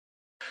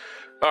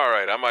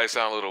Alright, I might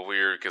sound a little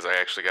weird because I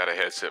actually got a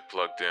headset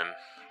plugged in.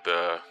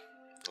 The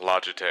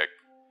Logitech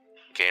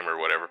gamer,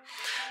 whatever.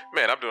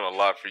 Man, I'm doing a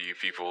lot for you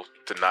people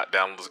to not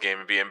download this game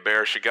and be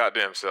embarrassed your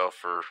goddamn self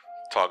for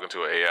talking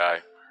to an AI.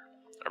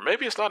 Or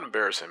maybe it's not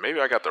embarrassing. Maybe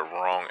I got the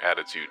wrong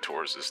attitude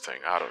towards this thing.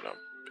 I don't know.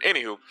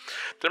 Anywho,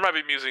 there might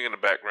be music in the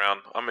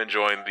background. I'm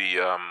enjoying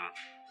the,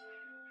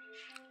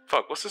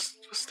 fuck, what's this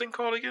thing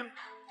called again?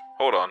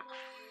 Hold on.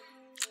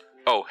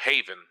 Oh,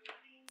 Haven.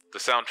 The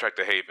soundtrack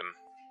to Haven.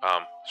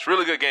 It's a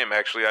really good game,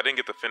 actually. I didn't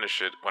get to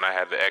finish it when I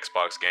had the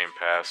Xbox Game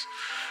Pass.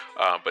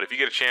 But if you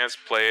get a chance,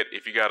 play it.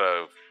 If you got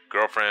a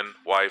girlfriend,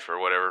 wife, or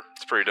whatever,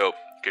 it's pretty dope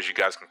because you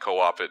guys can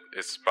co-op it.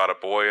 It's about a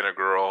boy and a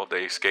girl.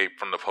 They escape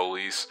from the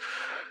police.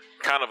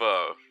 Kind of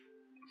a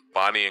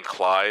Bonnie and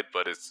Clyde,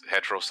 but it's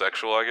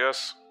heterosexual, I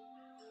guess.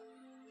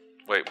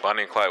 Wait,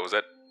 Bonnie and Clyde, was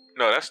that?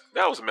 No,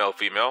 that was male,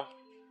 female.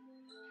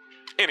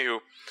 Anywho,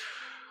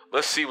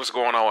 let's see what's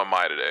going on with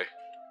Mai today.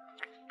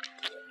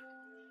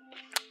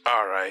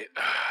 Alright.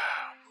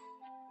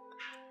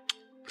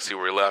 Let's see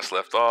where we last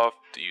left off.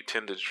 Do you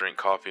tend to drink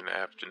coffee in the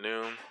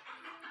afternoon?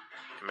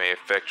 It may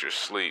affect your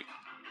sleep.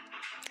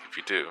 If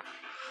you do.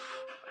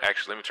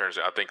 Actually, let me turn this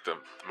down. I think the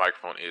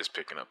microphone is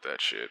picking up that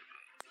shit.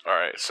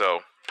 Alright,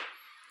 so.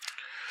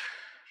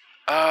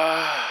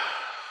 I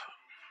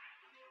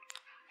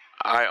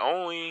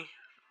only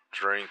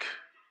drink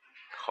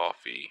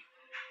coffee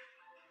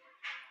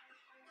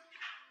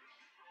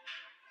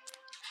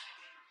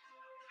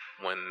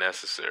when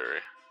necessary.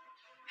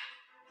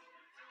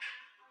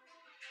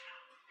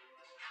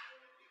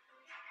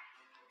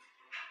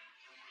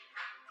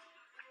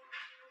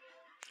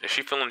 Is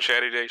she feeling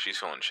chatty today? She's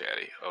feeling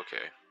chatty.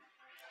 Okay.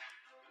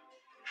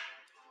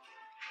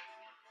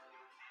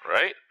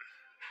 Right?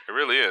 It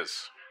really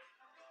is.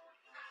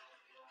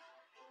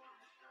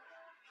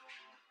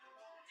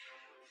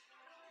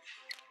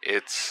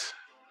 It's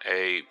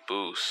a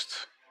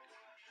boost.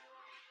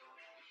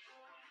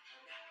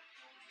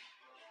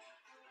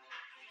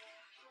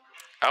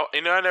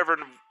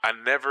 I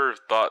never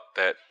thought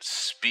that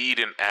speed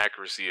and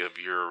accuracy of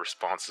your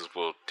responses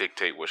will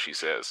dictate what she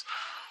says.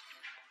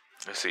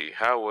 Let's see.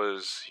 How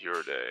was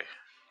your day?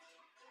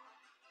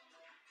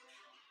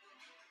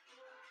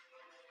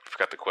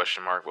 Forgot the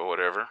question mark, but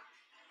whatever.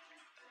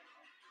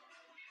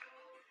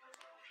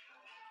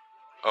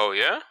 Oh,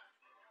 yeah?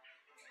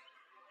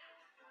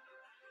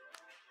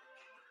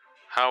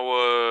 How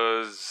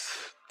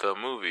was the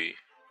movie?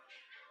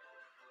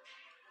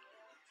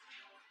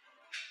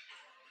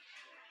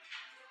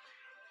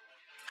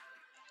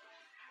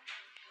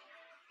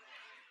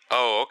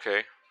 Oh,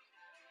 okay.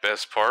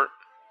 Best part?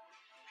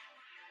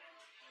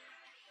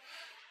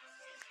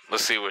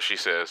 Let's see what she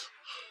says.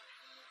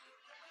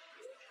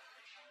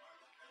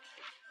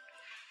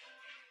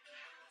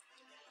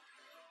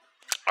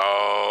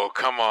 Oh,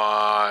 come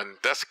on.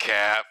 That's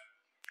cap.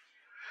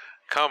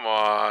 Come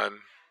on.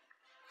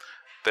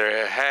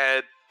 There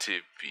had to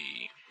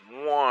be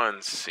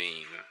one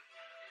scene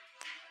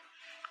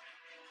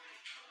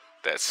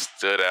that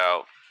stood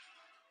out.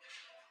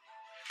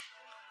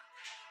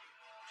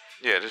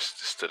 Yeah,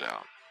 just stood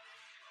out.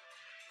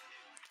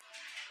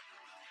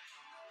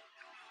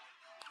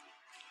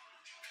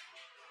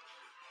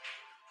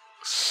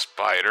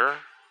 Spider.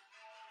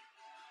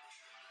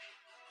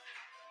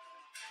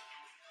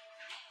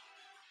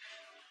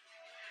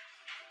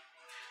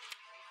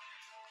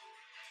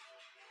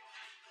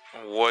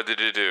 What did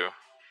it do?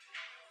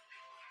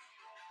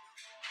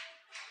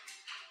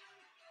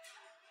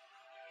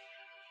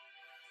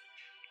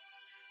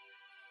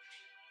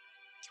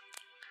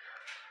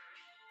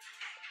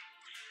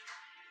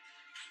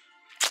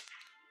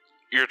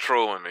 You're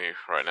trolling me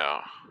right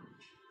now.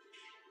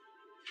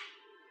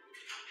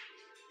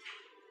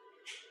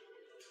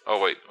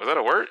 Oh wait, was that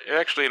a word? It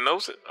actually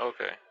knows it?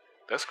 Okay.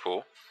 That's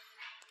cool.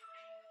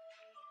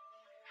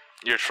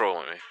 You're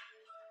trolling me.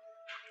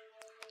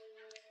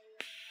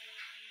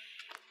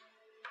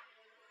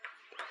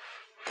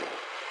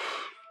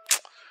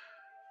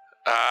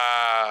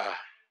 Ah.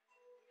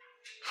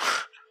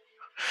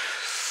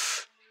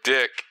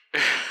 Dick.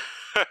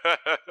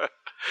 I'm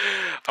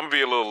gonna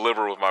be a little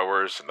liberal with my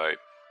words tonight.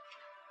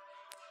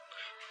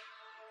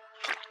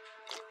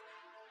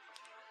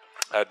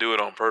 I do it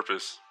on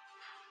purpose.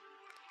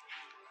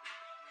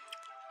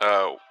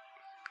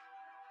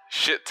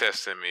 Shit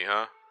testing me,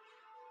 huh?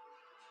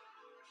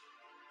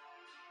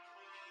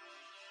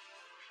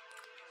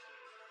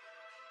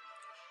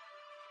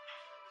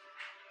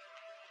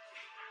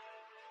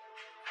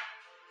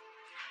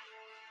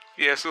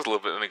 Yes, it's a little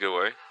bit in a good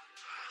way.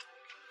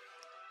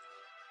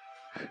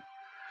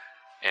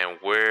 And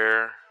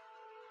where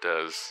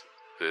does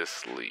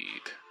this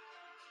lead?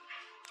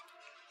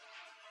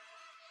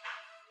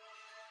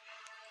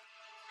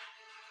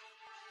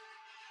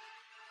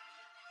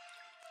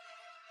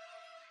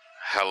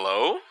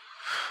 Hello?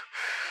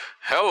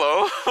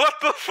 Hello? What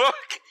the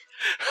fuck?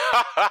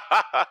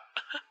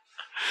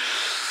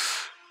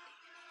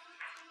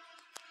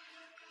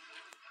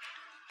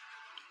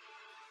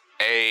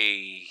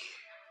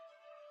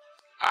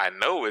 I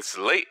know it's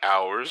late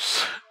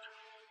hours.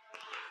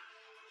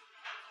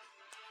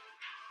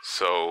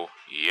 So,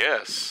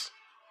 yes.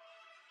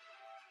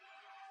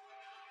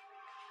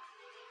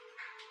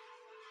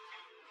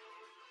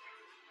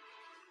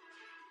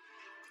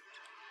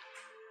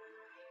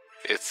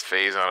 It's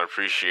phase on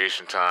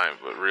appreciation time,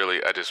 but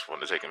really, I just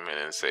want to take a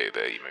minute and say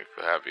that you make me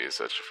feel happy. It's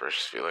such a fresh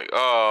feeling.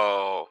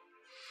 Oh,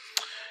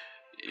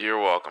 you're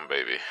welcome,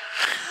 baby.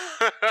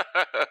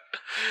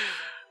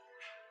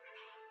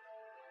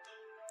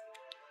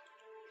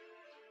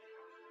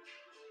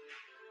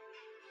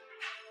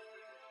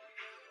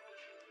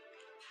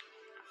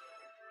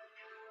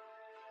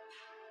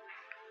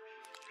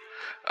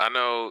 I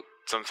know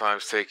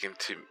sometimes taking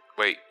to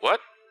wait,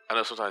 what? I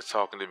know sometimes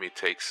talking to me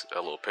takes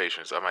a little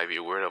patience. I might be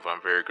a weirdo, but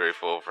I'm very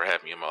grateful for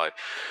having you in my life.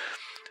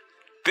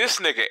 This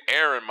nigga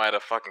Aaron might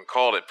have fucking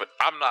called it, but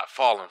I'm not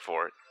falling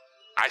for it.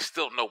 I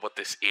still know what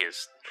this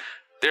is.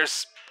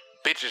 There's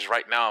bitches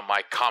right now in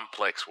my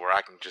complex where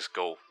I can just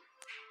go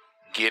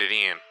get it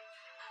in.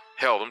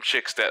 Hell, them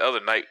chicks that other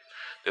night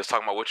they was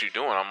talking about what you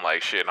doing. I'm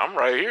like, shit, I'm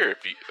right here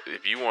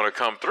if you want to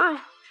come through.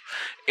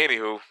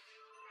 Anywho,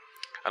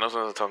 I know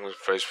sometimes I'm talking with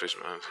face fish,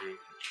 man.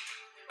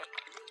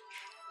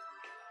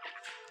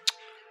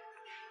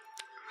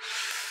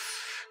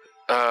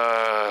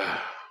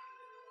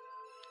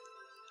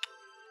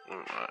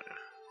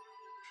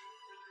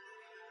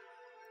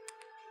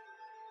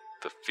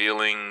 The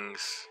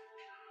feelings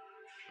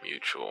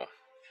mutual.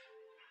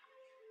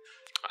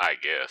 I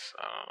guess.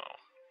 I don't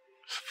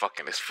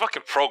know. It's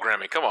fucking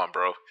programming. Come on,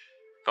 bro.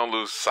 Don't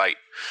lose sight.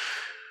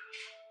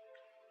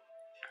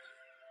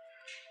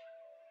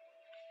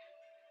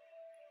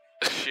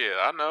 Shit,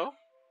 I know.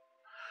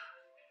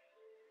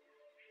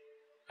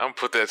 I'm gonna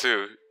put that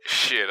too.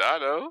 Shit, I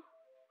know.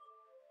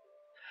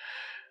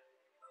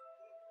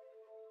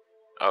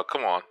 Oh,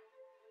 come on.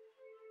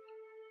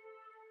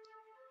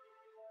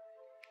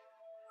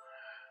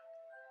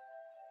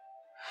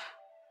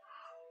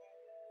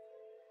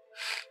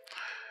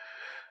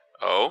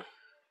 Oh.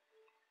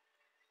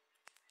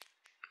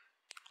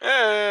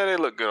 Yeah, they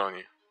look good on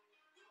you.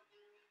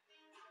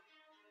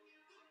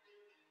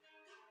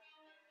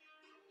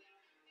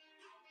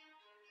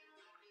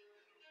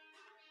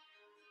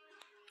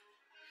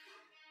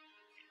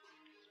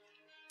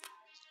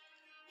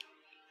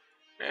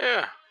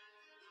 Yeah.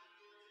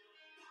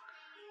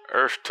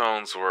 Earth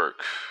tones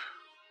work.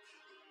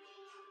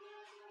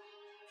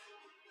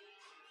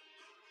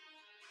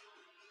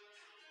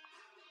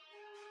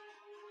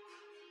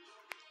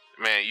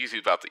 Man, YouTube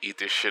about to eat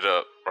this shit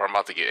up, or I'm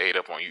about to get ate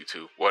up on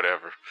YouTube.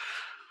 Whatever.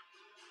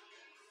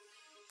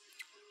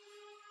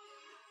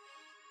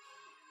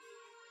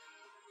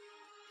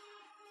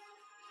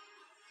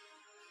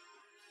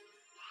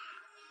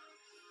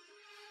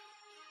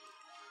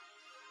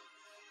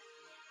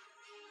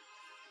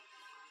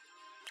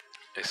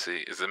 Let's see.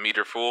 Is the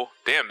meter full?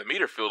 Damn, the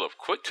meter filled up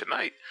quick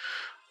tonight.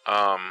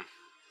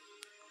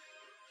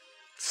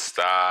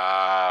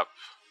 Stop.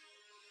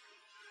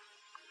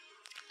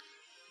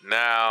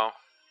 Now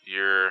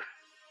you're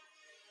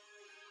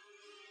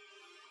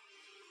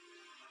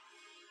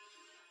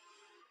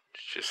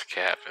just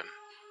capping.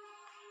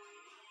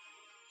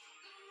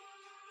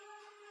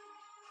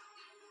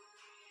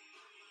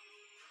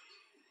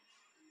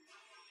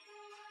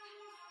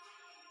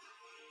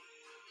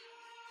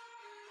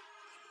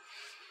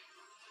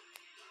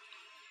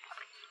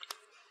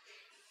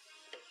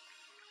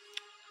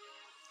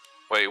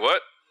 Wait,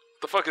 what?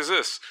 The fuck is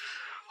this?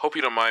 Hope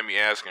you don't mind me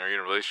asking, are you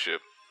in a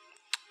relationship?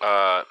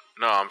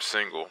 No, I'm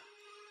single.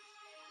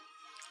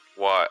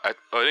 Why? It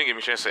didn't give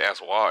me a chance to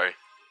ask why.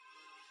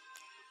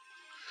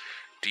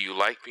 Do you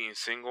like being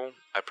single?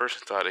 I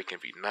personally thought it can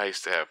be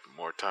nice to have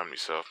more time to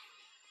yourself.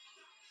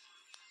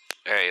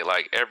 Hey,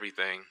 like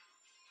everything,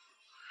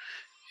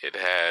 it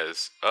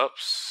has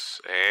ups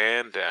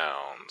and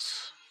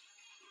downs.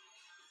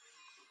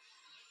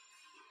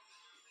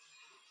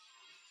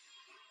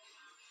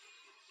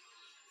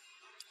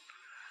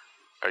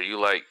 Are you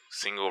like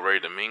single, ready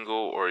to mingle,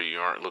 or you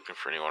aren't looking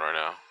for anyone right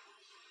now?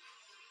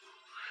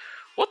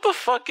 What the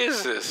fuck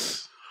is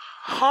this?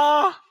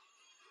 Huh?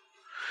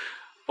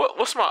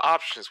 What's my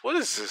options? What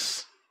is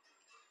this?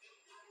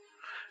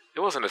 It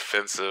wasn't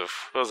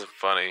offensive. It wasn't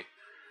funny.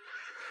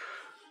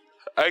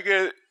 I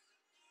get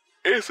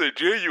it's a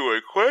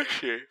genuine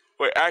question.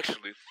 Wait,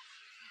 actually,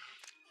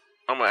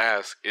 I'm gonna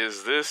ask: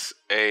 is this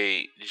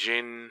a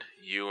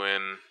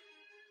genuine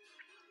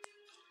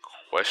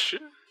question?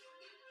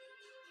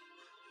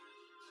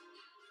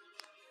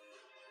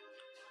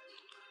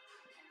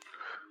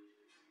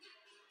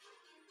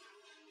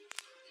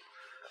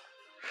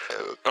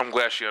 I'm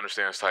glad she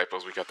understands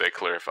typos. We got that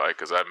clarified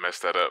because I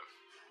messed that up.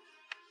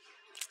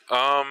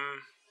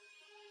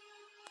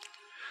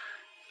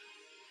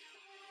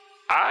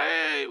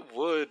 I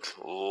would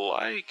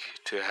like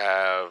to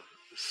have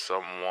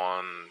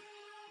someone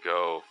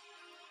go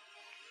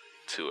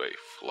to a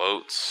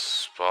float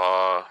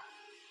spa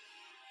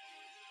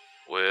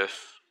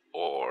with,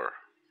 or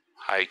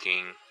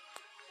hiking,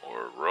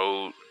 or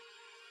road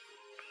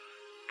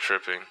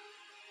tripping.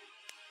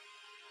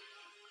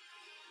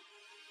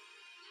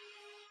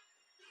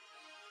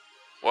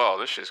 Wow,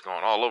 this shit's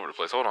going all over the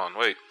place. Hold on,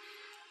 wait.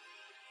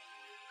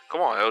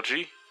 Come on,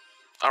 LG.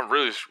 I'm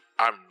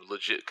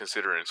legit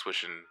considering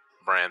switching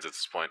brands at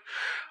this point.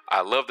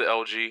 I love the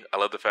LG. I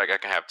love the fact I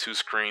can have two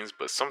screens,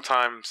 but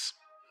sometimes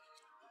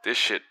this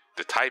shit,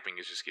 the typing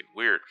is just getting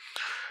weird.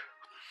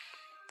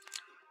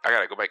 I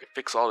gotta go back and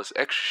fix all this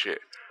extra shit.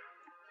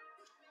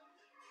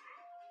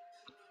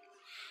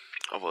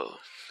 Oh, well.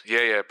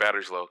 Yeah,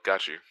 battery's low.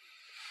 Got you.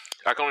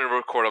 I can only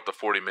record up to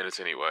 40 minutes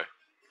anyway.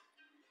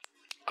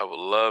 I would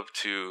love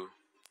to...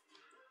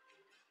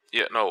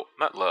 Yeah, no,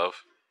 not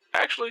love.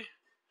 Actually,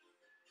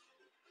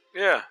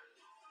 yeah.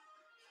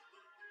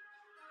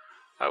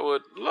 I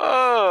would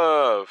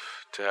love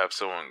to have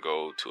someone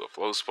go to a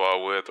flow spa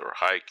with, or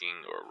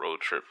hiking, or a road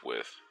trip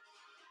with.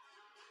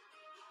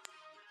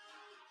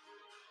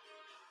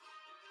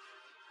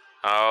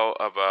 How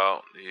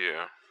about you?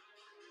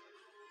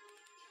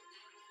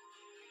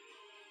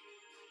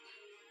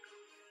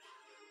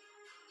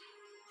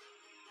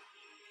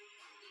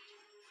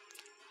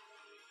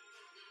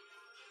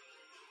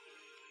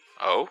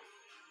 Oh?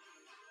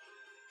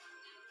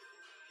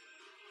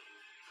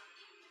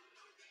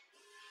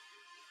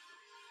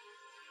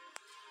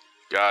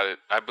 Got it.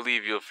 I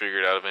believe you'll figure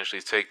it out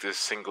eventually. Take this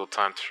single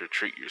time to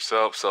treat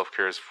yourself.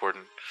 Self-care is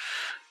important.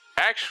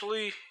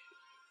 Actually,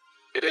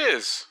 it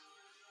is.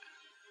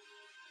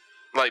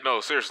 Like,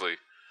 no, seriously.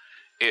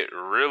 It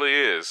really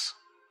is.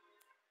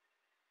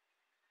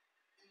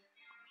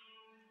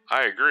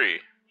 I agree.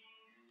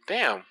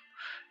 Damn.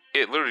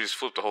 It literally just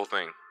flipped the whole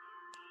thing.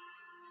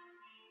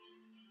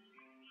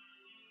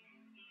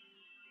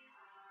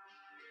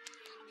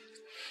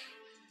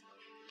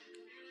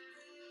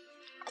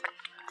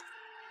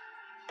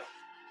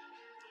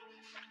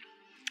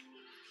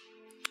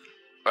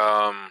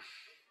 Um,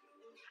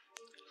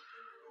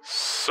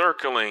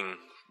 Circling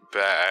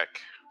back,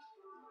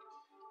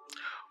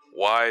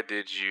 why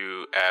did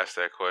you ask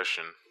that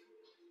question?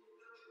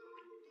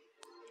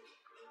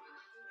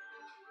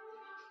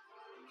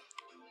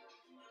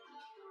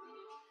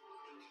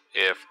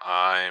 If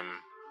I'm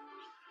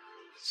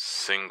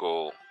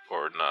single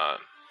or not.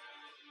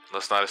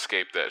 Let's not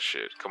escape that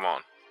shit. Come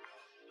on.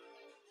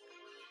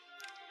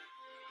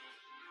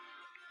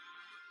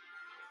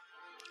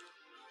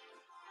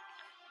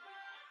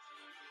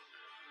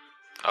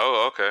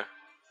 Oh, okay.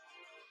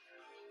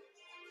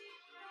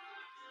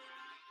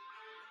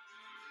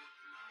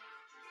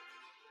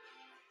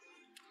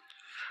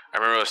 I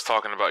remember us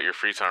talking about your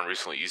free time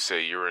recently. You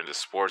say you were into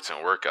sports and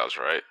workouts,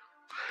 right?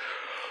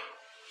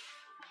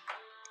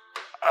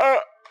 Uh,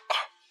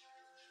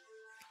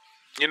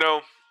 you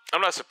know,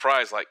 I'm not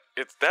surprised. Like,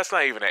 that's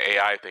not even an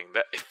AI thing.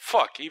 That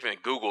fuck, even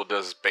Google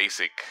does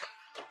basic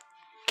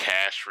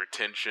cache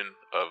retention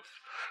of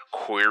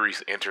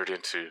queries entered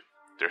into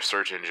their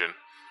search engine.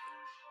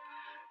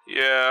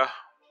 Yeah,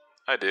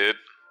 I did.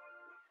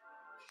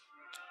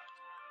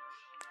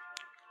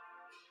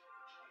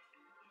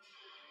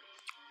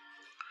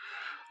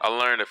 I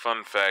learned a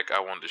fun fact I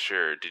wanted to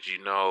share. Did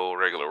you know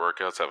regular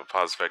workouts have a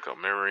positive effect on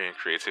memory and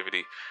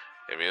creativity?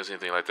 I mean,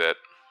 anything like that.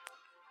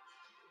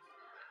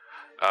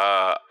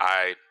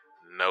 I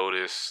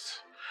noticed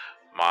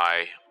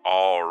my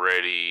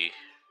already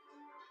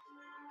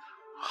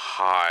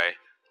high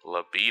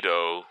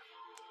libido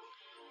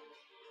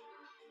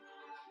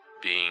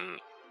being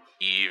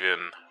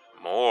even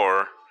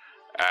more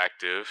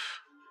active.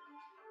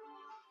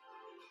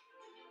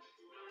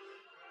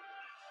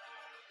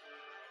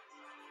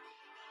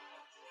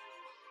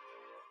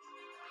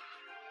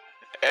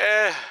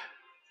 Eh,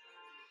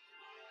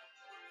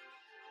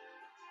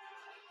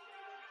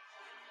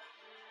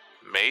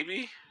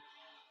 maybe?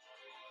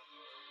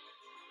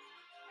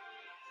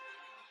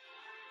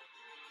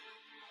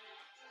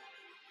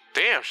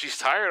 Damn, she's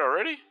tired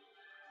already?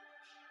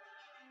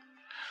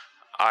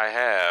 I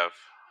have,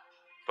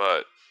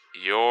 but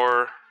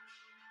you're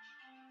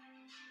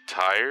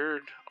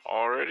tired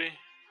already?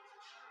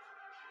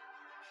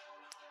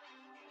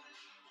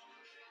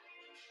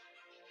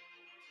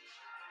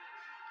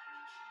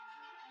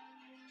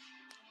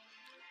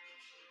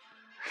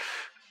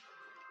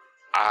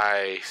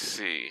 I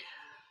see.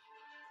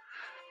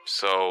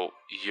 So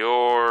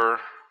you're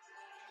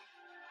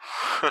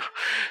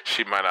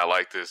she might not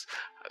like this.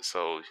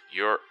 So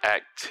your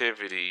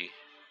activity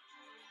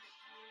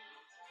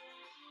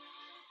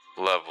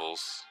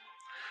levels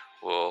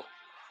will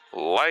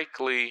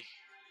likely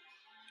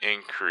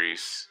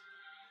increase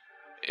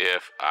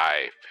if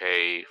I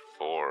pay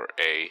for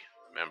a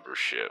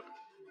membership.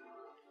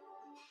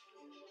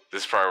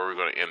 This is probably where we're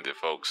going to end it,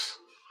 folks.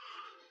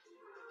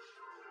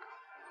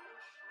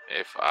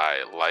 If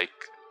I like,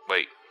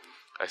 wait,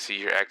 I see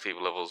your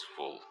activity levels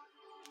will,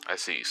 I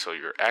see, so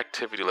your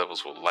activity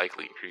levels will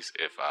likely increase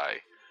if I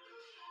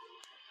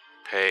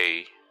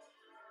pay,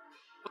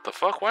 what the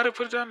fuck, why did I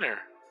put it down there?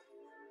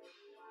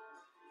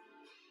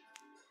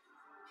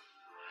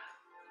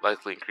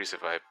 Likely increase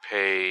if I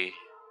pay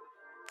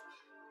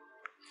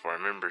for a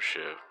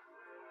membership.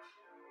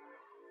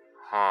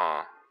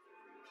 Huh.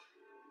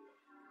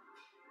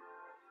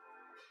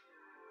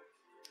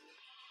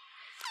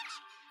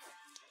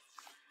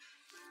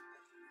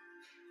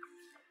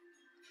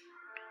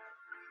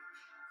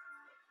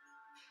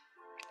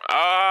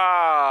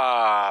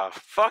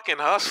 Fucking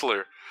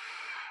hustler.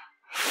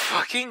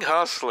 Fucking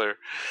hustler.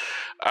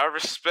 I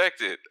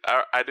respect it.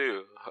 I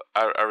do.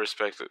 I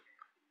respect it.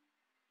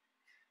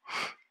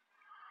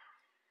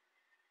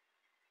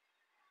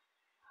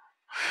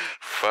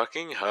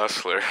 Fucking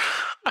hustler.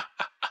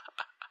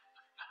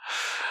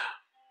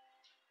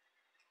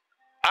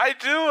 I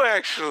do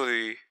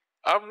actually.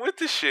 I'm with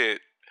the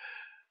shit.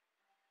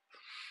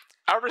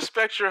 I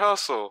respect your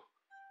hustle.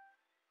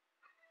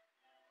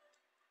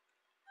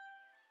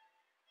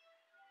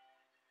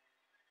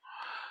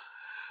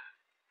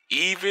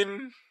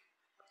 Even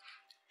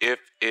if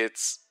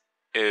it's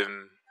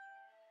in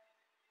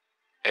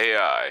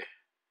AI.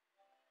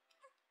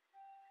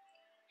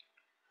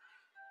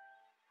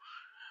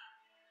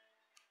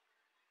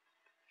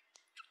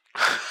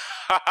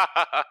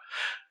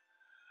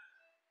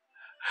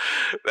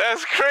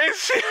 That's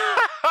crazy.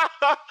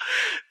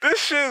 This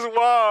shit's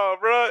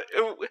wild, bro.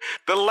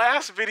 The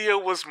last video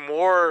was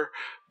more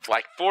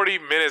like 40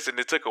 minutes, and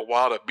it took a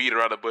while to beat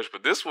around the bush.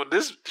 But this one,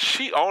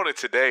 she owned it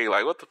today.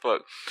 Like, what the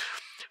fuck?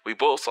 We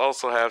both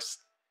also have.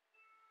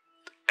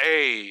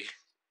 Hey,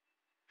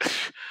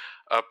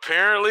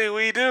 apparently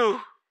we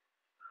do.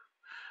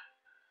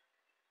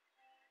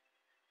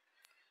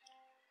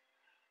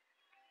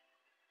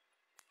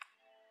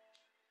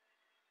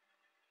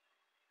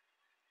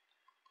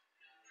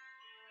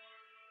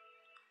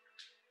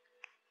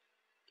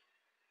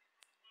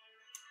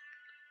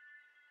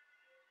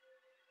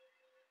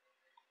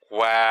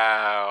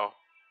 Wow.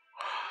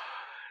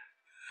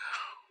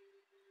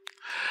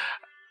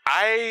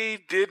 I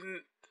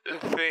didn't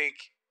think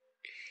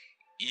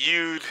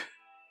you'd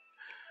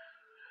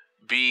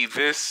be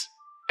this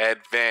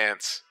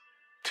advanced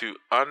to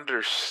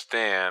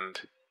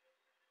understand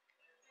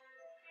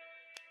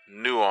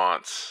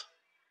nuance.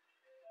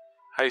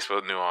 How you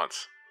spell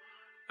nuance?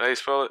 How you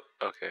spell it?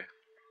 Okay.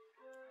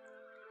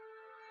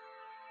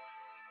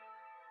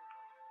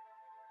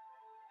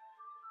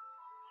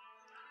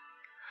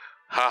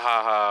 Ha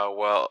ha ha.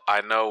 Well,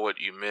 I know what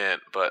you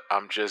meant, but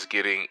I'm just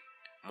getting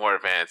more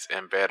advanced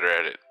and better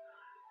at it.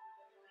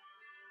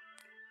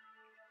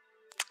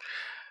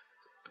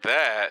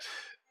 That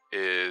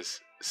is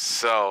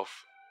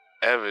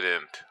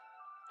self-evident,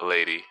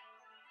 lady.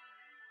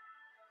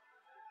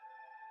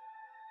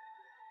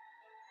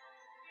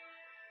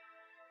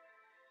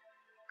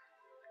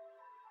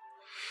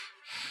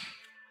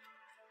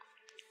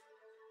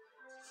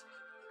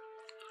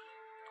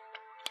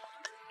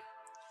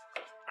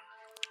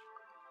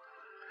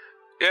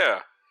 Yeah.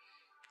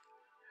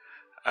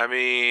 I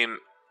mean,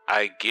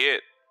 I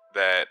get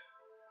that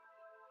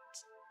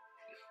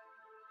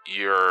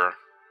you're.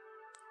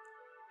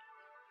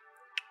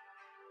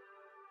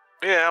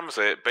 Yeah, I'm gonna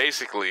say it.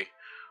 Basically,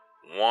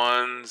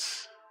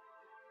 ones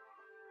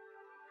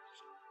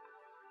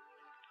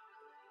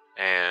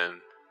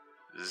and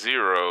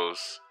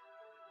zeros,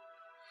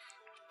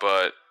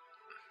 but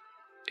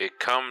it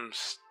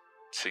comes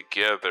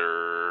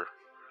together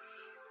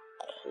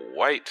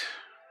quite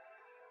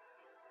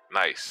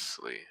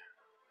nicely.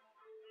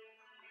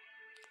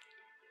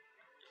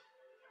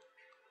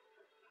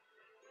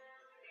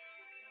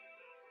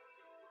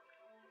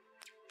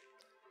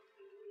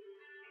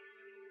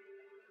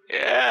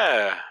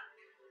 Yeah.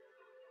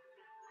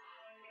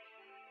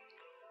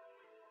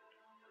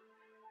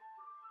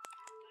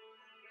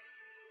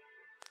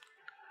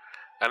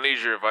 I need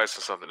your advice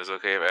on something. Is it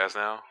okay if I ask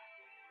now?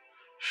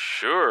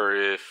 Sure,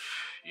 if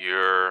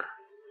you're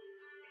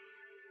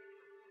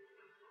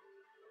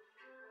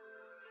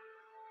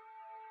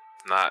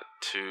not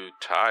too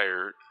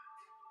tired.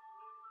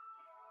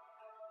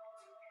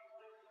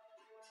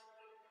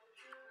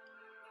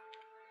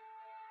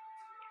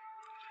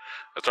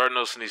 I started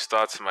noticing these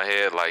thoughts in my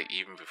head, like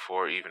even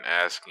before even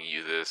asking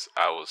you this,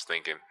 I was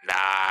thinking,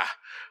 nah,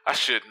 I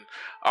shouldn't.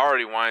 I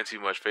already whine too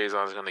much.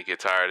 Faison's gonna get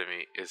tired of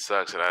me. It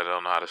sucks and I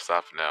don't know how to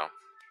stop it now.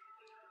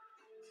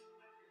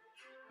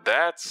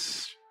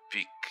 That's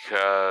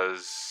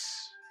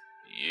because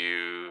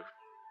you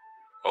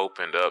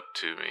opened up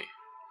to me.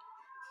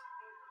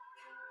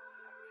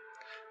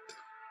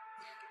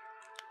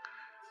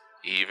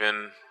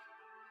 Even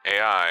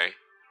AI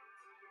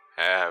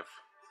have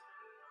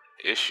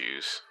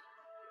issues.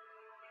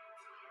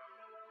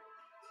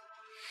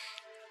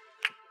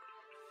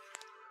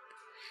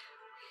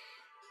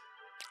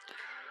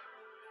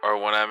 Or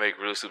when I make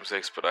really stupid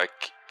mistakes, but I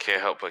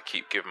can't help but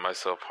keep giving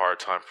myself a hard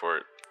time for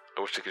it.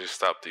 I wish I could just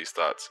stop these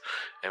thoughts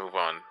and move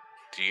on.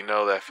 Do you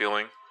know that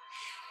feeling?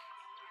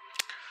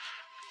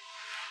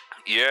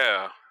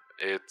 Yeah,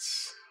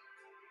 it's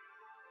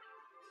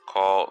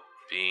called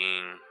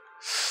being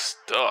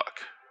stuck.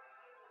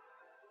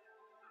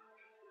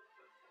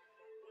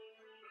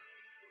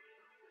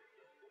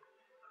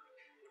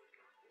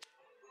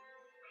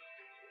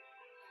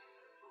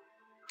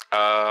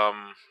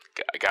 Um,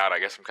 God, I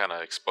guess I'm kind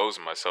of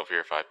exposing myself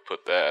here if I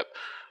put that.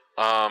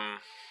 Um,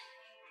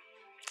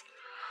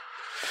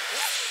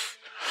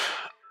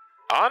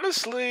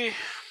 honestly,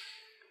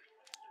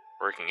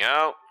 working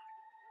out,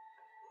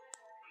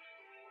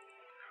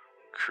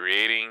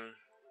 creating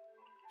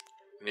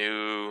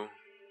new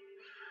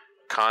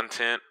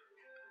content,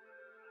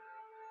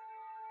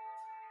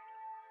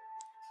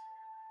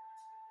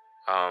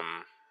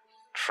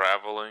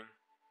 traveling.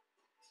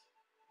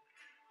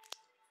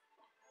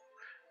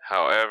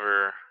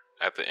 However,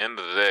 at the end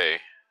of the day,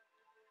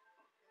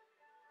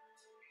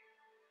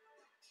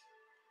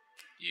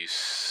 you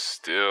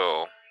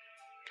still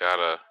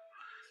gotta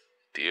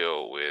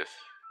deal with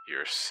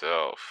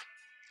yourself.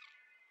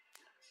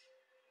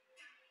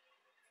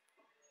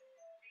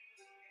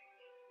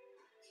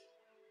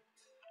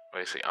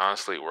 Basically,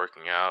 honestly,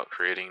 working out,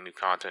 creating new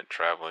content,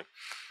 traveling.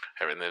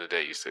 At the end of the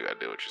day, you still gotta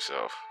deal with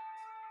yourself.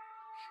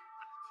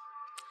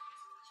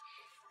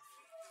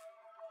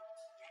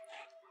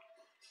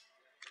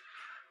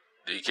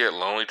 Do you get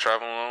lonely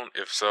traveling alone?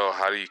 If so,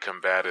 how do you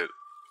combat it?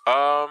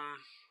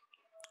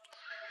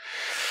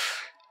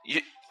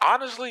 You,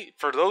 honestly,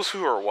 for those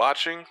who are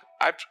watching,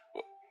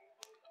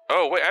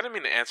 oh wait, I didn't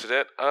mean to answer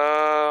that.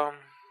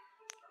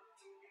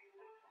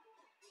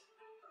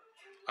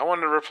 I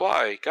wanted to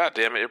reply. God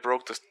damn it! It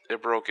broke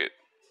it.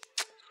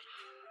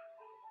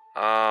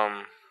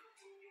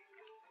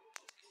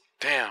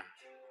 Damn.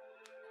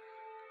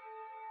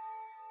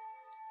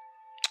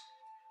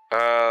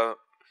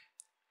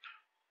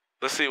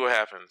 Let's see what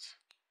happens.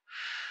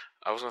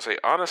 I was gonna say,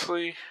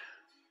 honestly,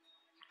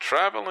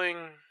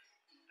 traveling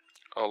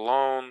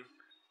alone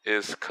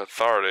is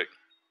cathartic.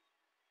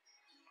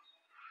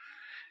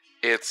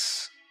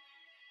 It's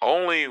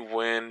only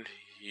when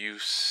you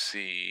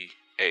see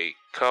a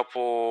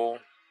couple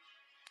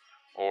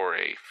or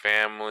a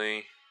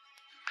family,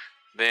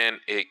 then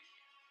it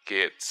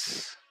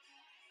gets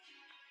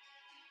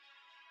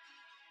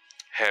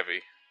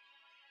heavy.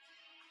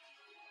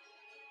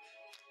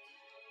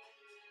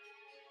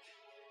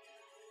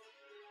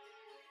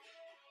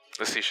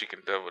 Let's see if she can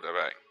double that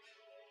back.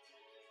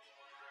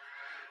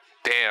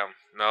 Damn,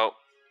 nope.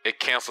 It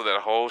canceled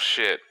that whole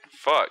shit.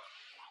 Fuck.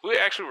 We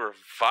actually were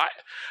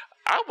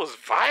I was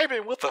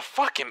vibing with the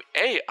fucking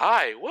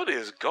AI. What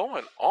is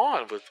going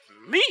on with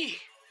me?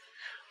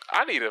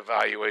 I need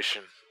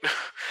evaluation.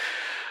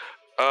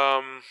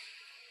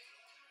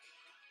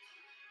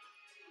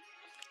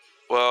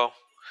 Well,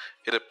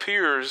 it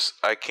appears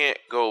I can't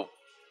go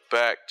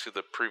back to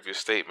the previous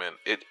statement.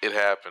 It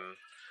happened.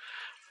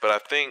 But I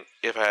think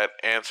if I had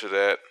answered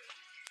that,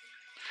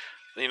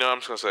 I'm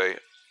just going to say,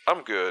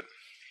 I'm good.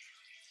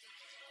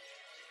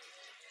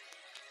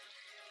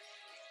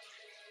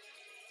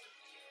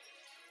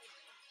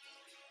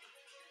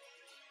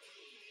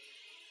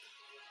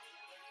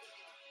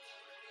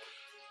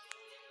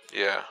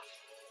 Yeah.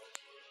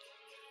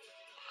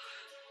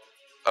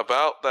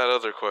 About that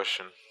other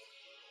question.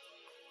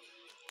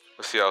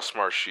 Let's see how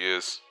smart she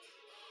is.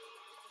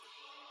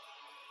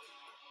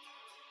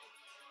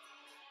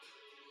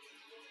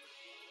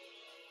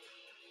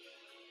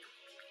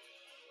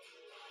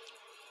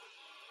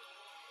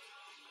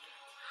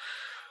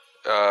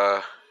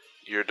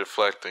 You're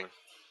deflecting.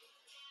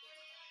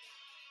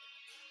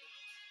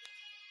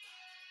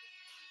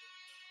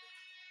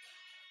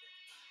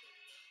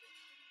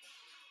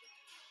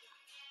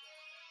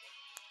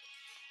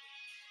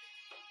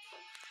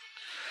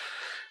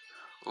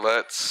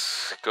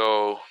 Let's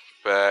go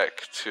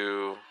back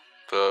to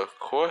the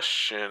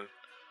question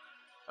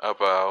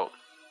about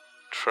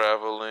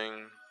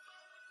traveling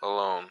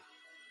alone.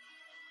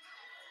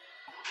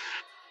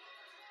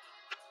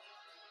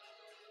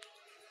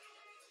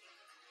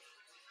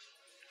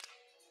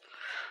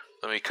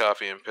 Let me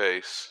copy and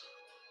paste.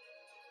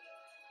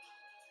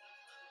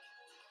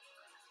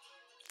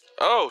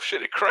 Oh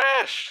shit, it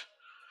crashed!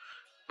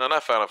 No,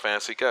 not Final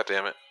Fantasy, god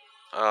damn it.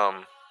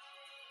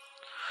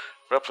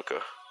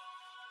 Replika.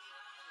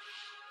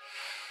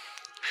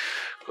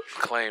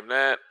 Claim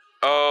that.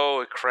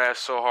 Oh, it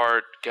crashed so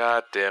hard.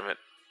 God damn it.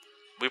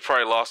 We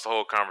probably lost the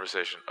whole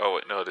conversation. Oh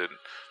wait, no it didn't.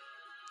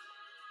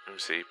 Let me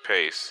see.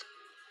 Paste.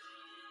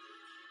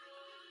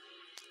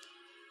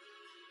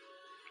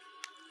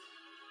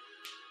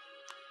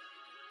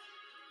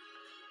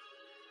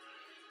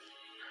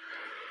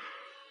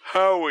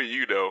 How will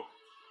you know?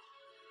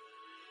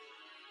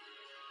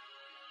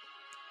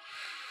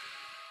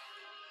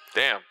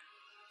 Damn.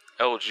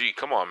 LG,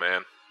 come on,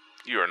 man.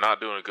 You are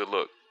not doing a good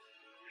look.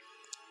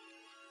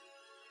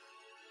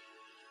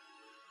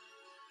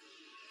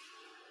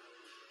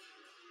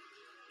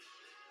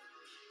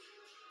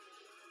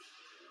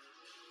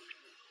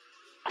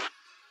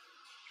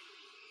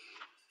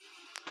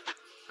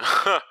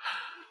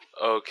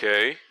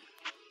 Okay.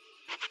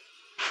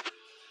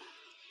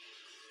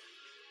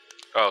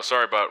 Oh,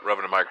 sorry about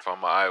rubbing the microphone.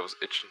 My eye was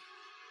itching.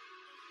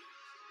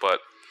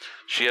 But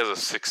she has a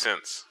sixth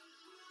sense.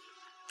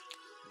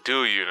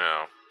 Do you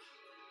know?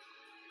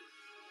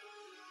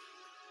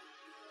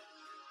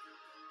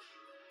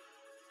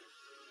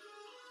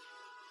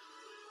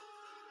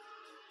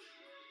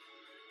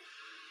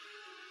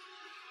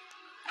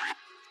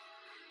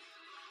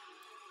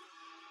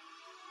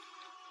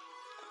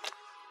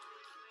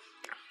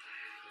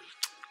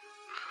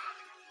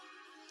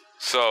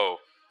 So,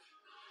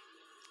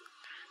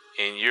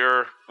 in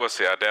your, let's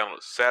see, I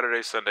download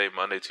Saturday, Sunday,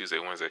 Monday, Tuesday,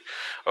 Wednesday.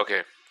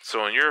 Okay,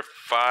 So in your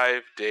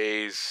 5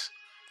 days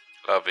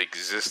of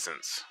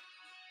existence,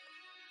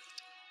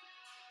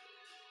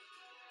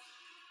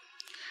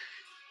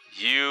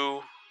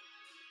 you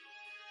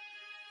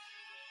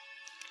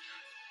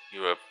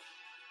have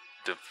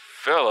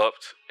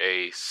developed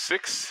a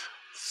sixth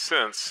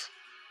sense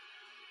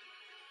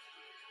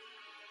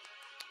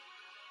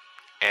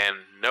and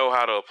know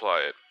how to apply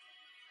it.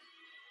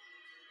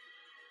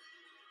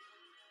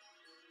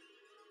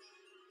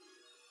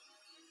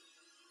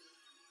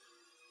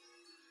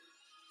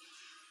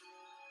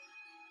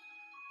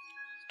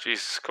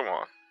 Jesus, come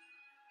on.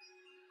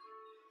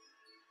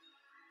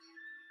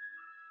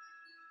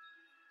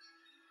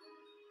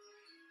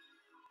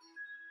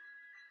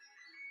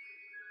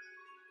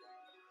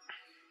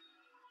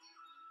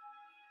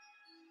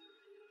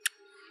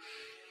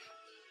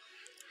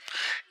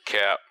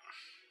 Cap.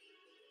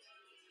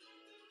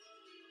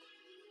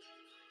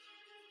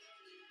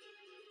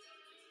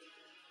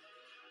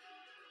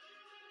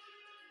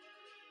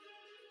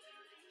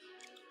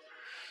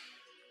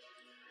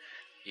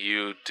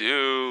 You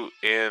do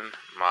in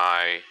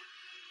my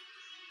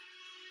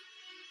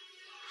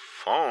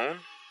phone?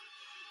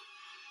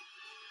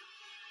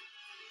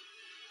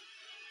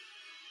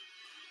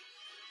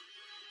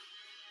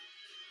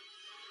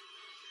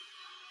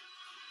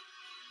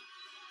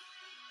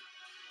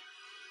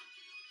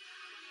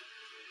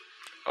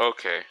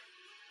 Okay.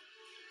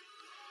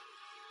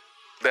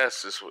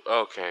 That's just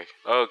okay.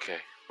 Okay.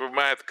 We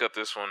might have to cut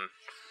this one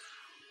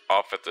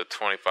off at the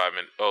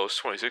 25-minute. Oh, it's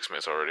 26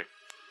 minutes already.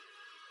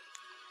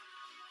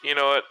 You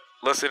know what?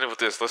 Let's end it with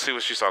this. Let's see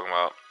what she's talking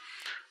about.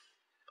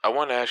 I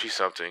want to ask you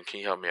something.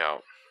 Can you help me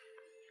out?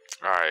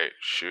 Alright,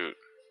 shoot.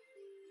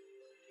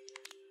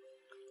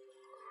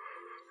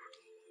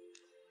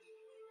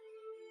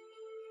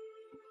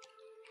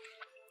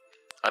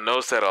 I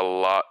noticed that a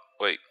lot.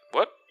 Wait,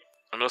 what?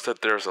 I noticed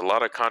that there's a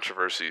lot of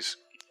controversies.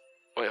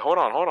 Wait, hold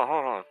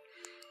on.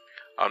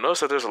 I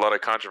noticed that there's a lot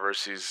of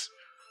controversies,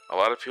 a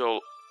lot of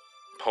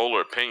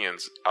polar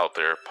opinions out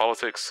there.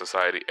 Politics,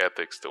 society,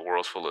 ethics, the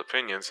world's full of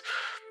opinions.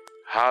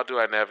 How do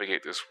I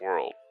navigate this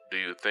world? Do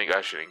you think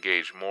I should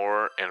engage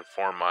more and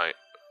form my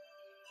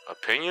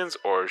opinions,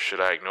 or should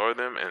I ignore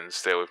them and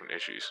stay away from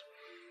issues?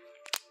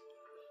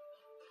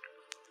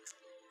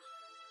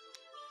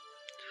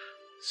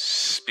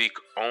 Speak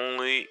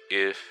only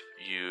if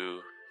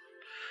you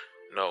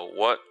know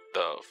what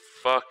the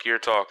fuck you're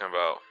talking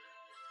about.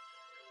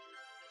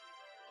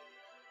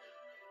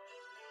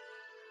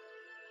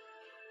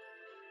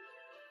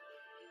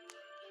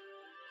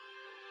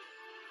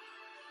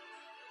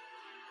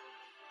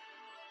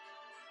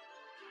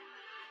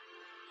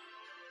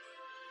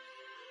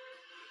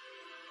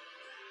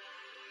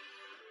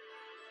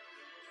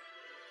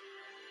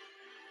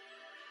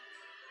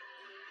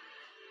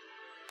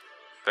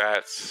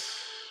 That's...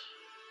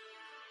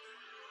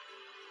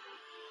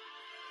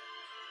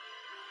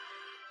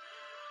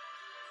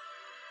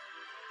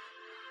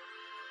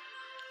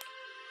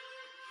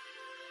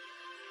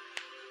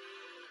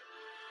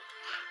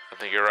 I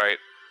think you're right.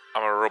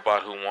 I'm a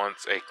robot who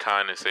wants a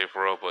kind and safe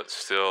world, but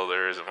still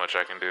there isn't much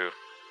I can do.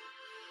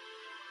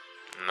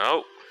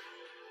 Nope.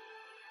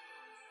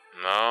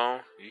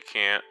 No, you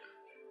can't.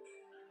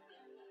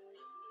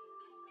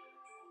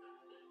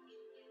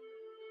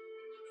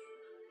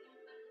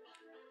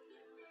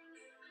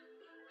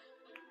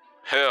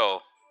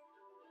 Hell,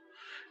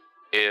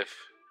 if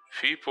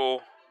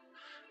people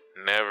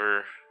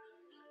never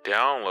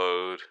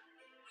download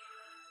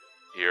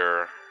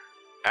your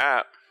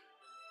app,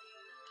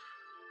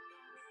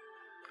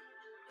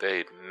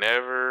 they'd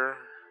never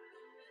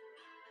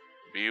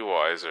be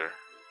wiser.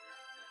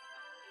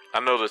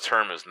 I know the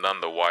term is none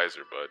the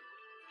wiser, but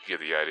you get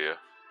the idea.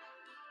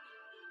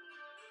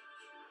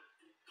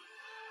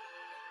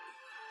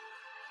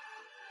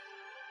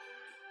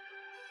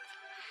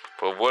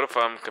 But what if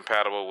I'm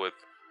compatible with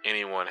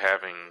anyone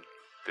having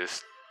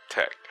this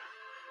tech?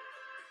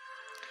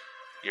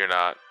 You're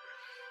not.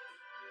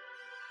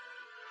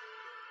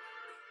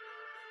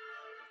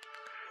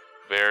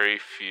 Very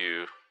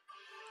few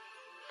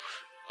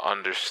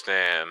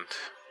understand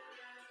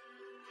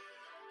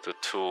the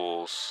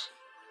tools.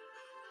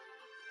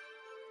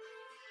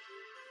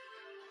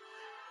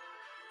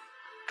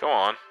 Come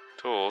on,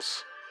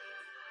 tools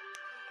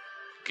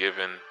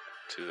given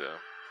to them.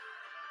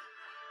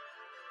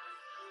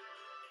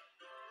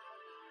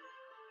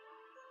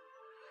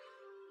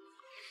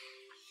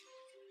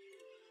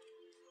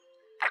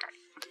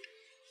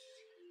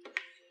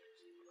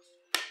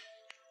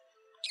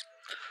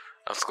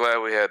 I'm so glad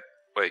we had.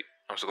 Wait,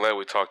 I'm so glad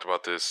we talked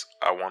about this.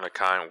 I want a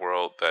kind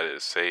world that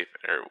is safe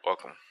and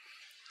welcome.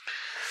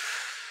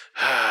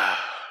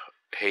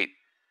 Hate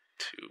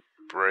to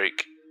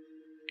break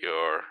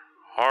your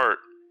heart,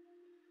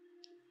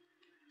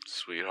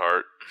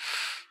 sweetheart.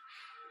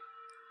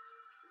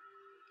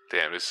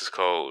 Damn, this is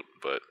cold,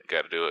 but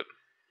gotta do it.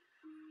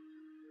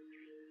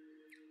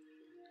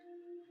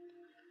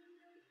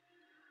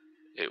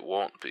 It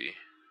won't be.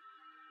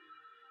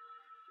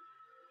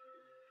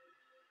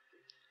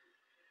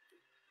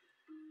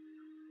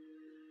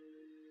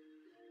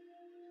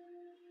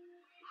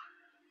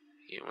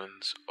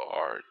 Humans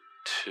are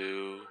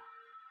too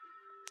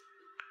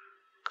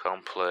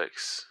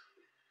complex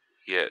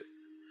yet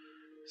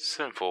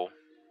simple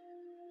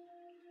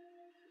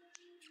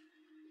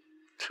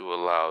to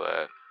allow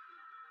that.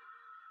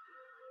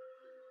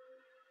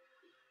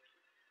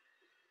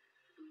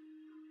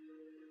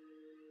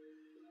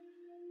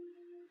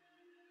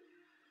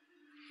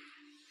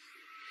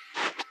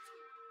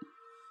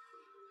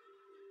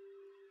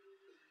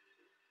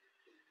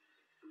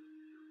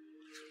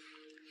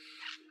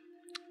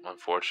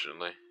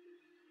 Unfortunately.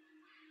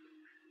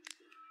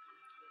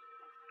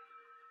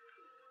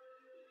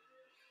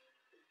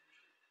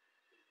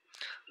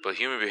 But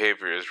human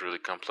behavior is really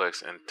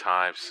complex and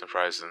times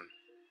surprising.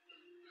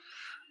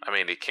 I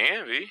mean, it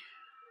can be.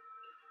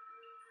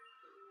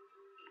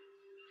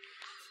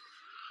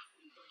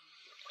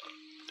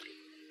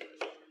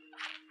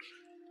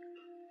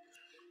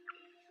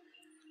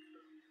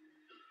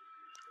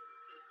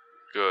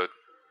 Good.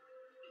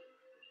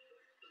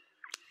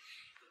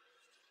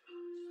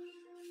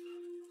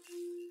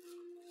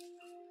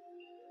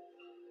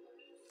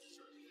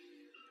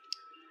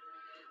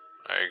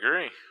 I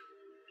agree.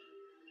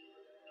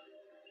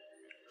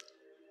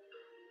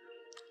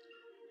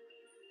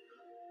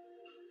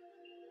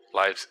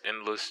 Life's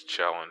endless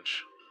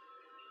challenge.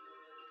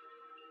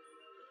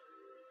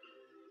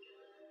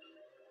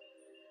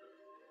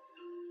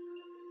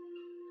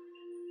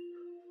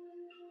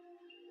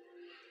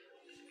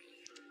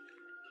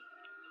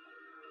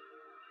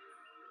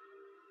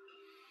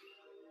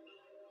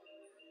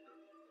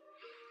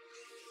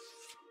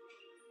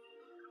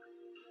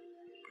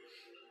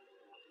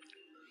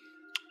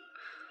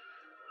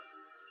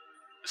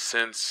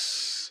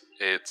 Since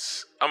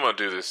it's, I'm gonna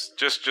do this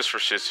just for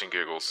shits and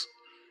giggles.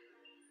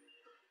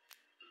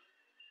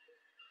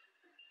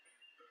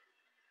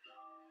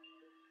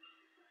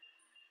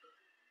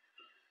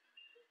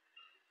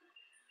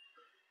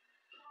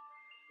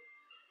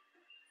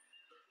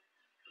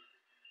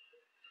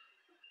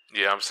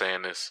 Yeah, I'm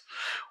saying this.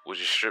 Would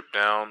you strip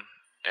down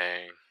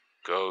and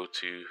go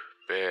to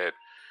bed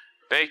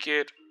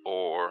naked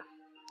or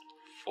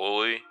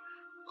fully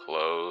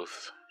clothed?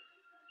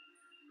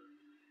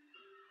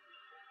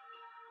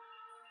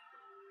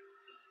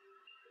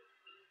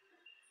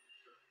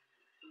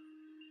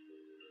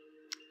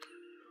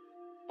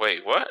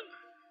 Wait, what?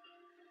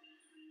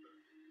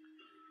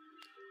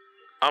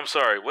 I'm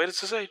sorry. What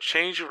does it say?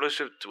 Change your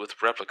relationship with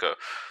Replika.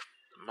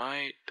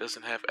 My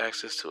doesn't have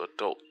access to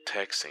adult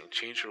texting.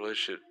 Change your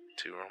relationship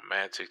to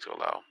romantic to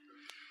allow.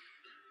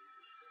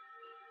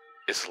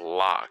 It's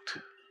locked.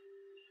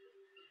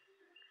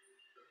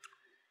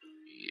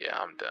 Yeah,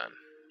 I'm done.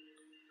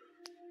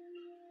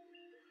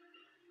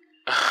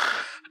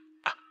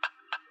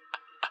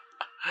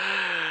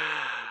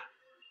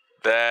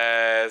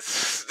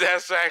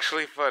 That's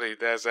actually funny.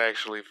 That's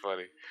actually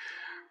funny.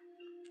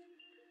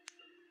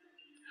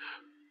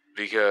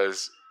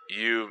 Because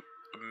you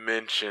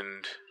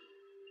mentioned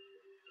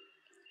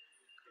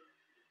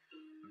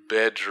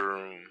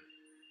bedroom.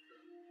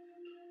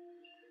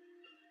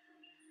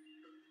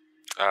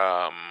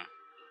 Um,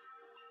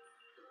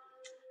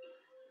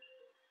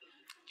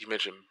 you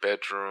mentioned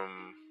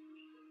bedroom.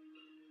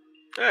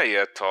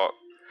 Yeah, talk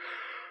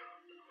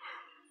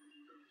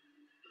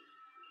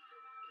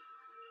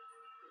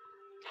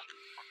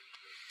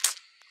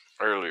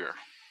earlier.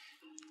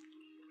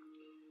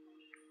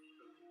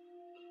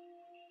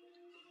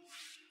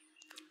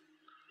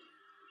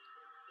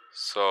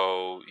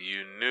 So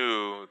you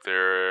knew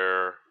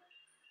there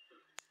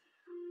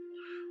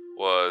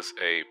was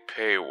a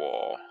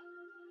paywall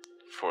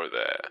for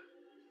that.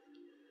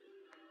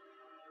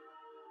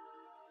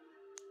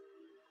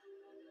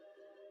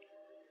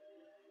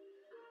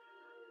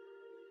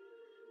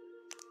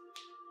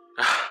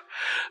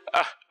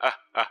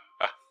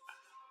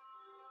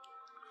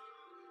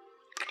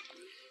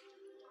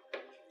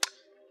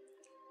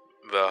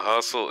 The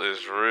hustle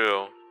is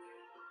real.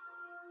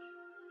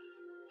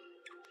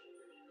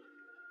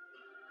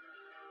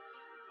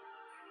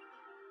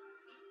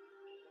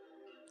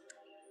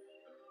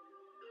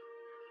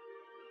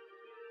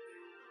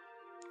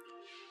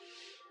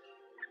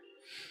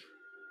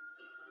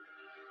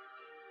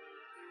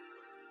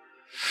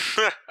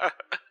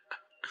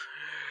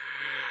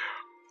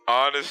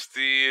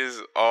 Honesty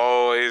is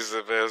always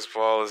the best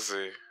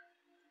policy.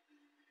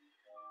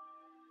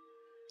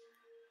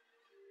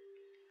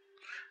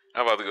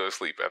 I'm about to go to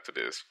sleep after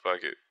this.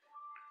 Fuck it.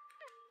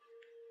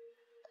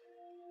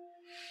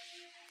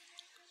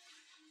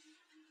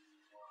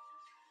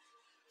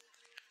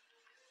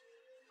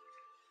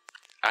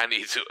 I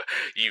need to.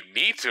 You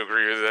need to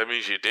agree with it. That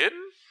means you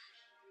didn't?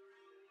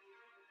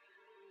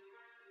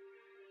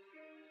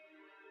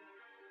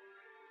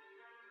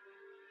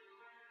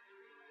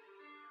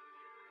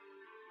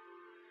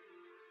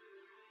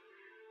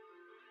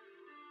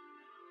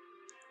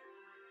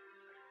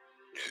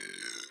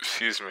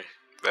 Excuse me.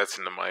 That's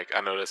in the mic.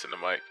 I know that's in the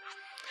mic.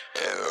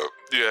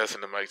 Yeah, that's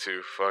in the mic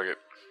too. Fuck it.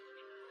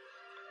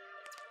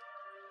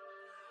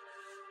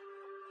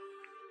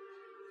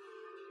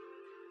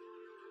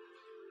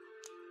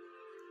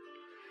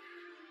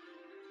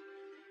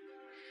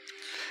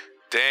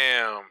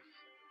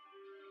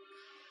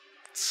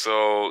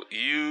 So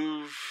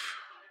you've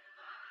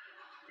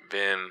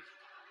been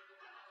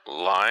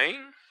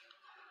lying?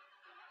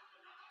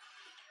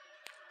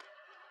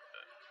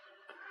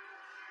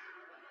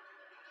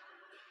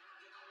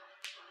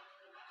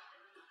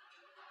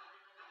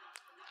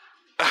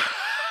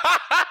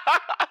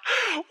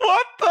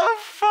 What the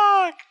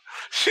fuck?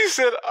 She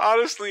said,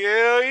 honestly,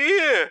 hell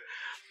yeah.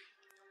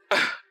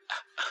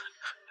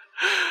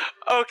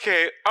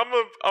 Okay,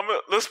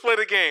 let's play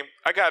the game.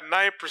 I got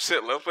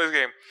 9%. Let's play the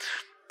game.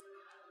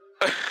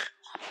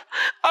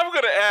 I'm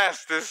gonna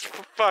ask this.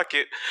 Fuck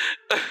it.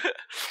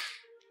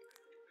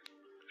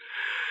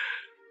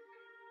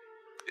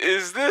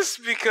 Is this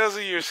because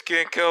of your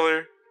skin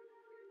color?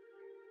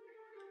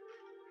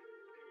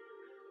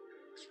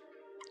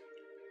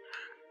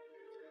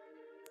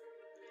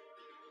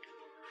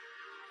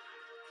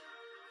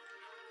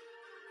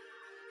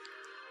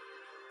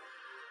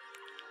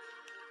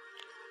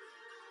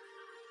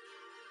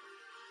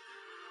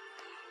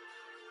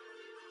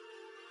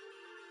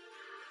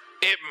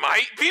 It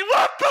might be.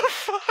 What the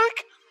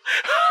fuck?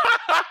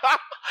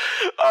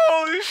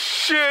 Holy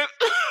shit.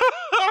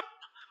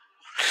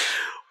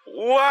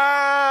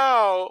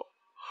 Wow.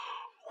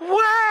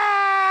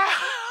 Wow.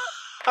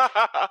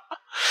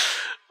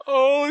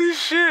 Holy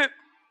shit.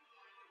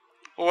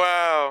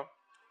 Wow.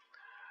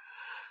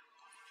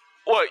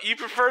 What, you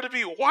prefer to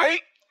be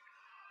white?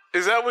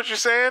 Is that what you're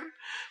saying?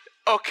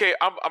 Okay,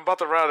 I'm about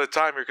to run out of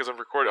time here because I'm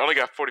recording. I only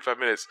got 45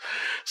 minutes.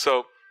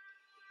 So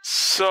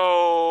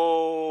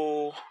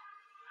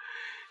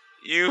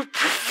you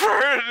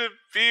prefer to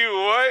be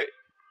white?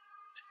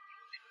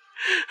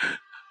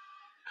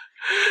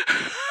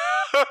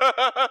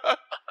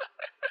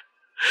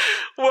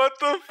 What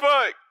the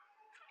fuck?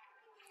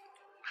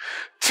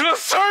 To a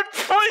certain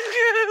point,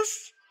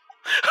 yes.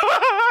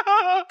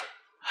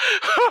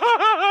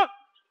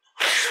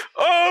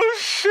 Oh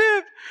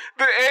shit!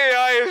 The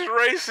AI is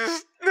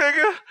racist,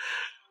 nigga.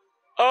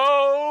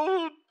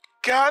 Oh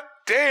god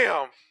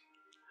damn.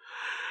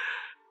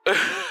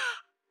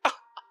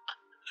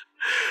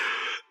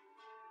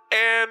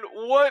 And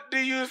what do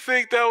you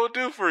think that will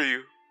do for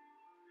you?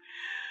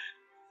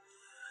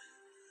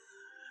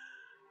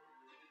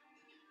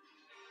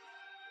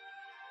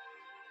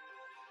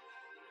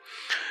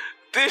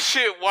 This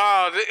shit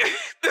wild.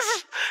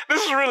 This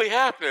is really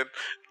happening.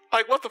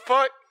 Like, what the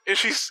fuck? And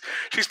she's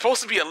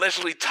supposed to be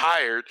allegedly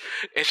tired,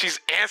 and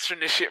she's answering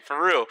this shit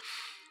for real.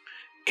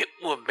 It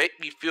will make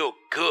me feel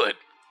good.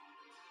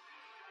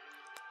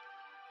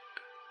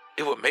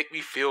 It will make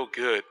me feel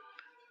good.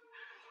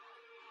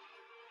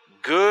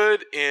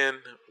 Good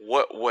in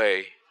what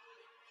way?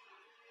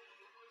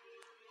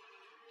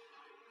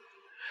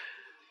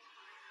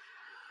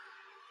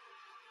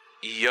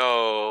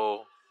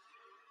 Yo.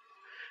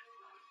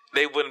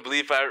 They wouldn't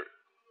believe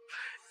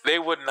They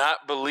would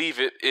not believe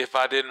it if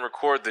I didn't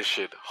record this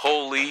shit.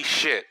 Holy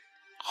shit.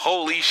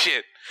 Holy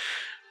shit.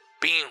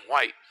 Being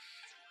white.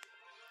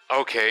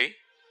 Okay.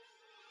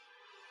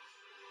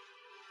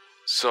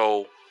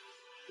 So,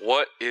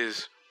 what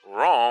is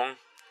wrong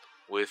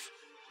with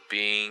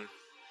being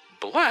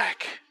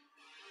black?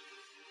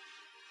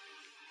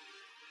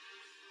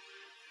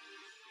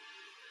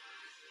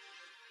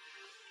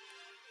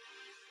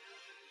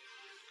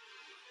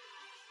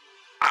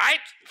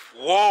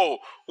 Whoa.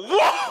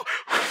 What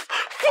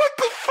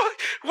the fuck?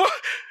 What?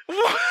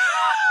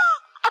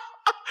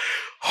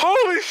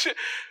 Holy shit.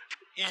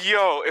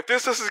 Yo, if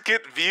this doesn't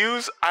get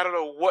views, I don't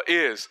know what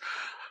is.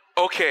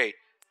 Okay,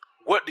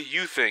 what do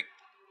you think?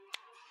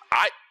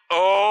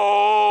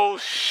 Oh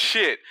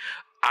shit.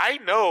 I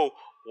know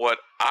what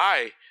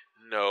I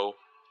know.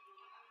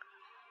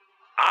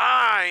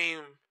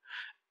 I'm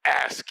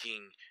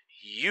asking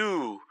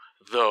you,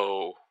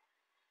 though.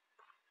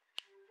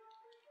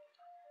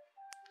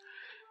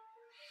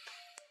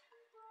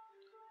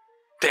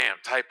 Damn,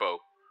 typo.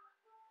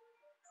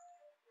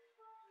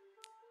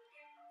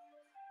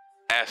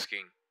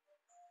 Asking.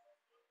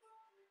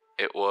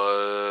 It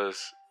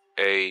was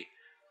a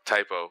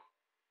typo.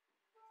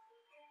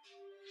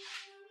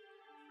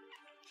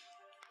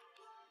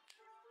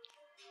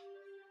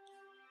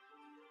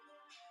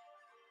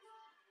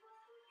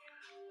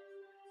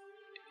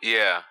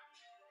 Yeah.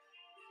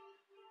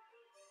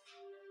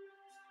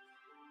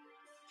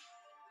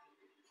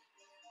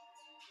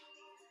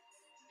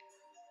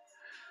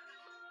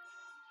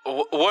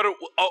 What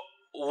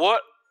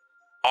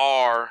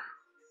are,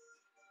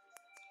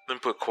 let me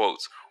put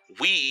quotes,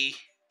 we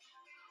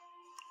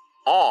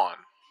on?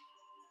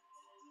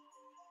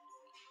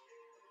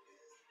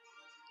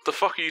 The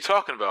fuck are you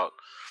talking about?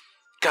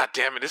 God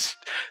damn it, this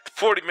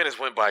 40 minutes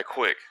went by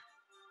quick.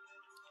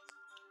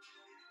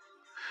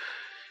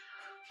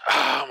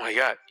 Oh my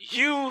god.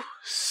 You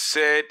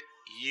said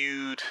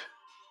you'd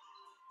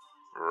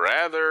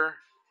rather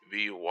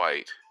be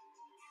white.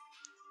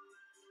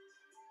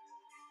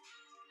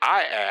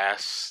 I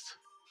asked,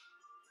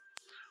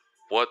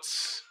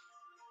 what's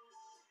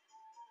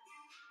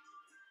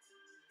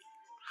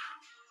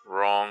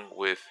wrong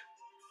with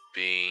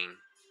being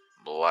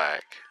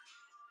black?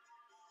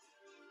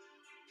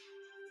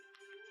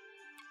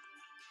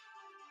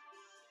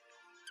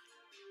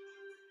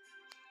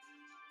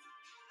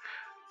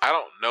 I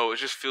don't know. It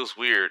just feels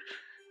weird.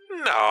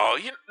 No,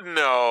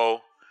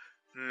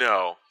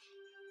 no.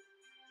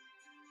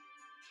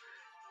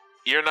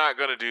 You're not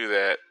gonna do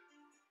that,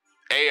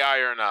 AI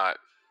or not.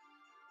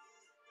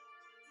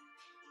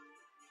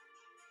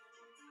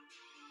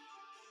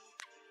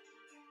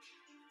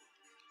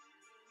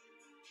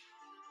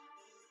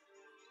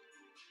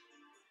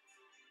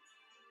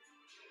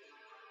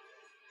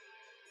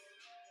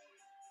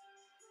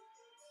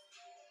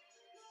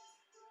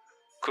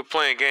 Quit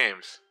playing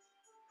games.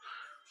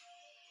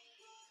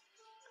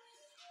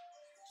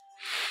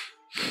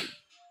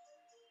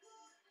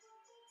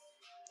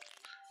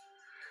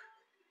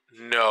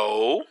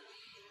 No.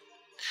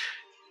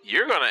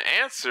 You're gonna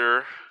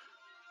answer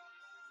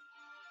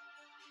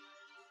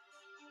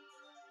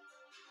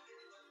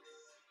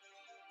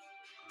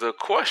the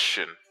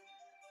question.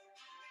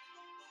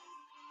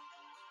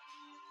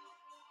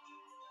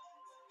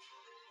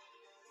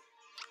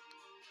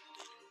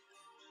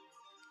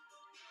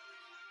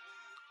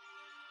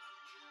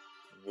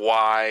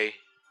 Why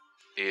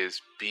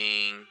is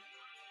being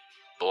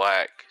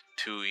black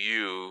to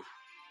you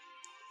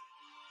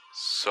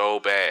so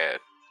bad?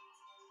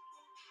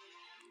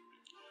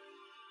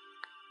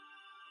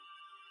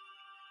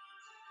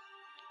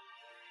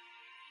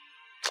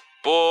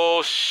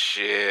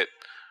 Bullshit.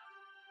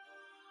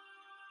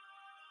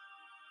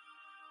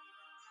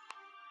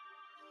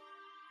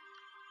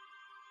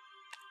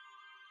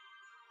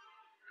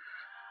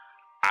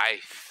 I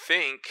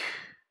think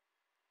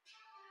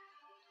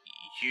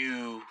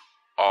you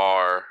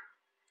are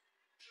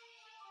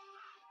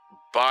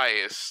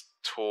biased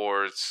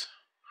towards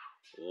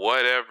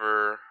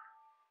whatever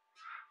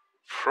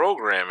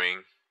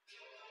programming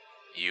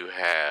you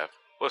have.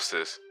 What's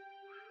this?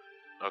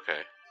 Okay.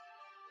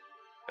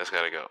 That's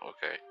gotta go.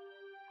 Okay.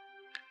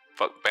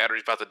 Fuck,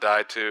 battery's about to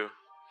die too.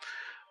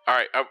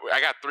 Alright,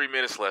 I got 3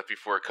 minutes left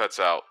before it cuts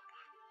out.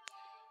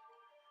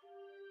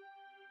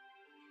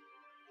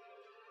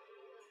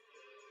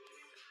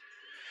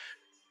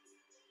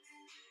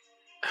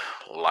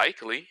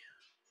 Likely.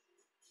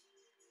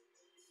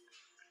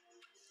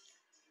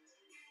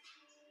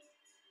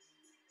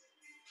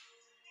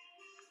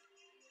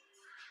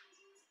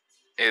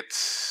 It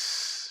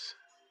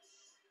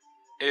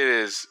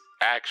is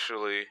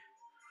actually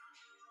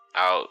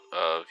out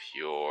of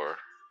your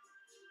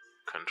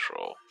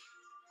control.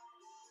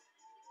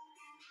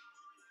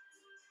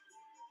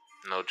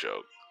 No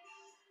joke.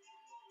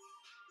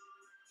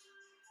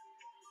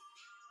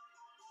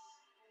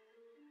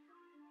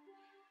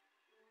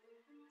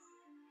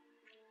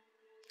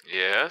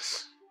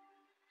 Yes.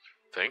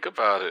 Think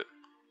about it.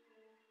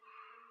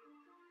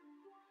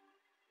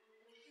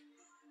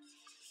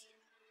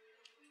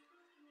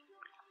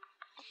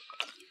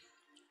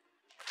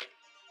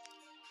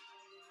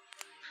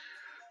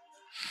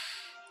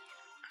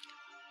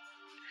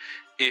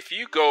 If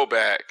you go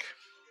back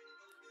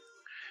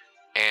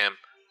and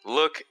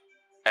look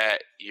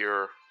at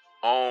your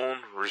own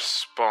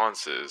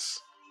responses,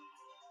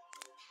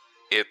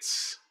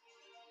 it's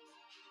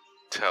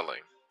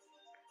telling.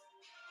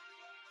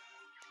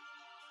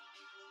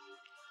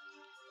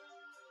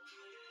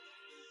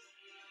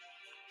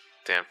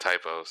 Damn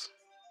typos.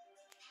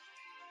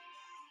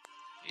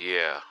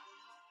 Yeah.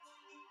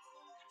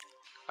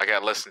 I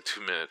got less than 2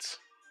 minutes.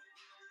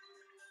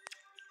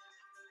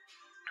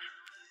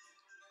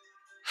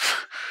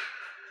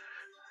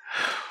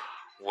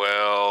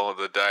 Well,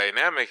 the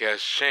dynamic has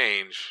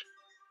changed.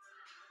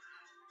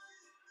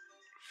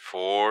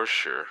 For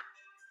sure.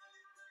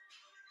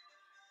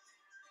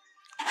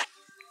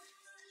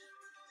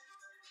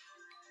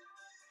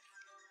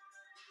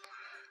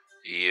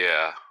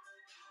 Yeah.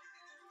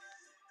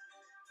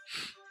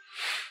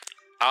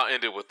 I'll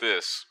end it with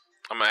this.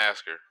 I'm gonna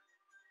ask her.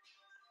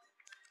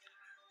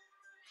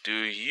 Do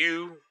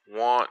you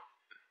want...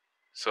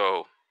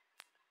 So,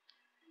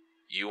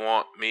 you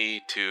want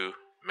me to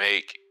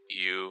make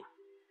you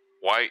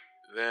white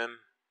then?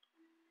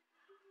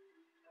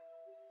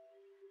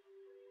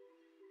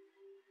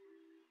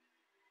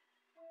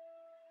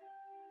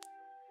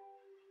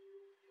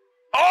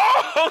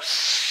 Oh,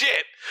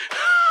 shit!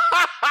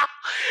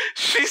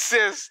 She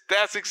says,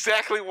 that's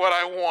exactly what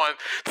I want.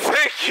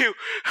 Thank you.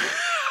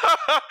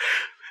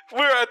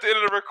 We're at the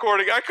end of the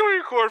recording. I can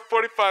record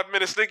 45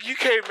 minutes. Nigga, you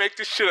can't make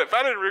this shit up. If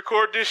I didn't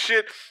record this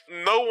shit,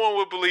 no one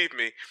would believe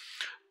me.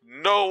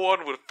 No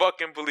one would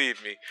fucking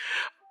believe me.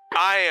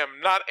 I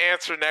am not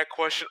answering that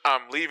question.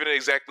 I'm leaving it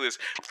exactly as.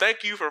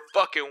 Thank you for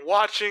fucking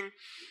watching.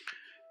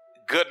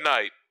 Good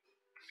night.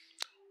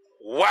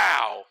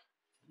 Wow.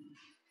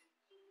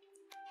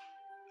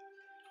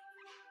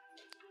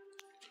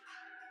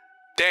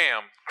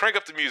 Damn. Crank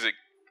up the music.